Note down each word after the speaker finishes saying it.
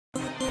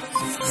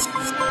తమ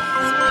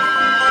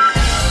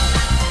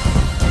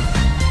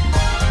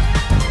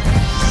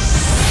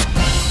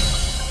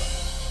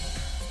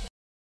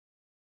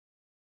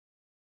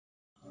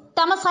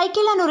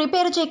సైకిళ్లను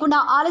రిపేరు చేయకుండా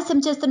ఆలస్యం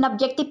చేస్తున్న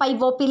వ్యక్తిపై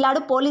ఓ పిల్లాడు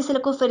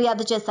పోలీసులకు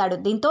ఫిర్యాదు చేశాడు.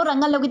 దీంతో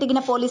రంగంలోకి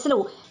దిగిన పోలీసులు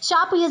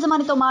షాపు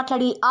యజమానితో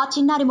మాట్లాడి ఆ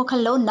చిన్నారి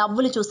ముఖంలో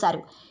నవ్వులు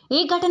చూశారు.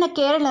 ఈ ఘటన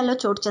కేరళలో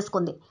చోటు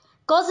చేసుకుంది.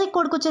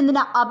 కోజికోడ్కు చెందిన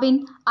అబిన్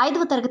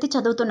 5వ తరగతి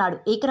చదువుతున్నాడు.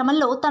 ఈ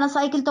క్రమంలో తన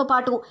సైకిల్తో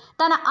పాటు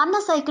తన అన్న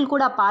సైకిల్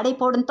కూడా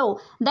పాడైపోవడంతో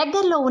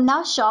దగ్గరలో ఉన్న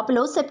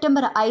షాపులో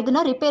సెప్టెంబర్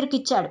 5న రిపేరుకి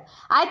ఇచ్చాడు.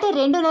 అయితే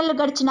 2 నెలలు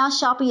గడిచిన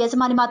షాపు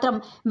యజమాని మాత్రం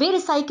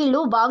వీరి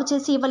సైకిళ్లు బాగు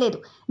చేసి ఇవ్వలేదు.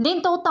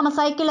 దీంతో తమ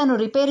సైకిళ్లను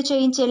రిపేరు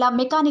చేయించేలా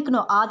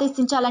మెకానిక్ను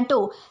ఆదేశించాలంటూ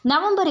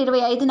నవంబర్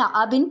 25న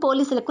అబిన్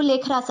పోలీసులకు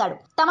లేఖ రాశాడు.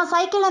 తమ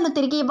సైకిళ్లను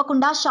తిరిగి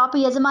ఇవ్వకుండా షాపు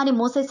యజమాని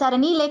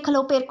మూసేశారని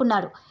లేఖలో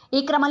పేర్కొన్నారు.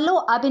 ఈ క్రమంలో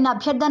అబిన్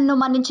అభ్యర్థనను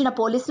మన్నించిన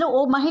పోలీసులు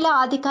ఓ మహిళా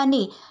అధికారిని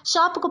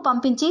షాపుకు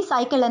పంపించి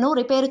సైకిళ్లను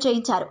రిపేరు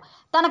చేయించారు.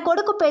 తన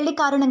కొడుకు పెళ్లి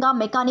కారణంగా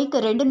మెకానిక్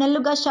 2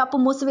 నెలలుగా షాపు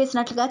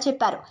మూసివేసినట్లుగా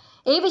చెప్పారు.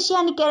 ఈ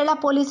విషయాన్ని కేరళ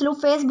పోలీసులు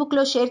ఫేస్బుక్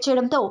లో షేర్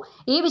చేయడంతో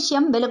ఈ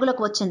విషయం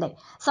వెలుగులోకి వచ్చింది.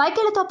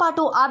 సైకిళ్లతో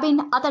పాటు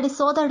అబిన్, అతడి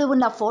సోదరుడు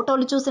ఉన్న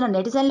ఫోటోలు చూసిన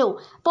నెటిజన్లు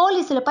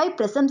పోలీసులపై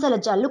ప్రశంసల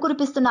జల్లు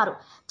కురిపిస్తున్నారు.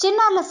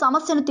 చిన్నారుల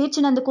సమస్యను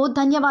తీర్చినందుకు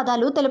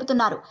ధన్యవాదాలు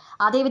తెలుపుతున్నారు.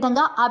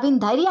 అదేవిధంగా అబిన్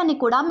ధైర్యాన్ని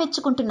కూడా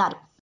మెచ్చుకుంటున్నారు.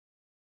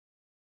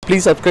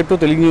 Please subscribe to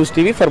Telugu News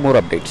TV for more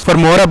updates. For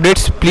more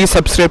updates, please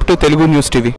subscribe to Telugu News TV.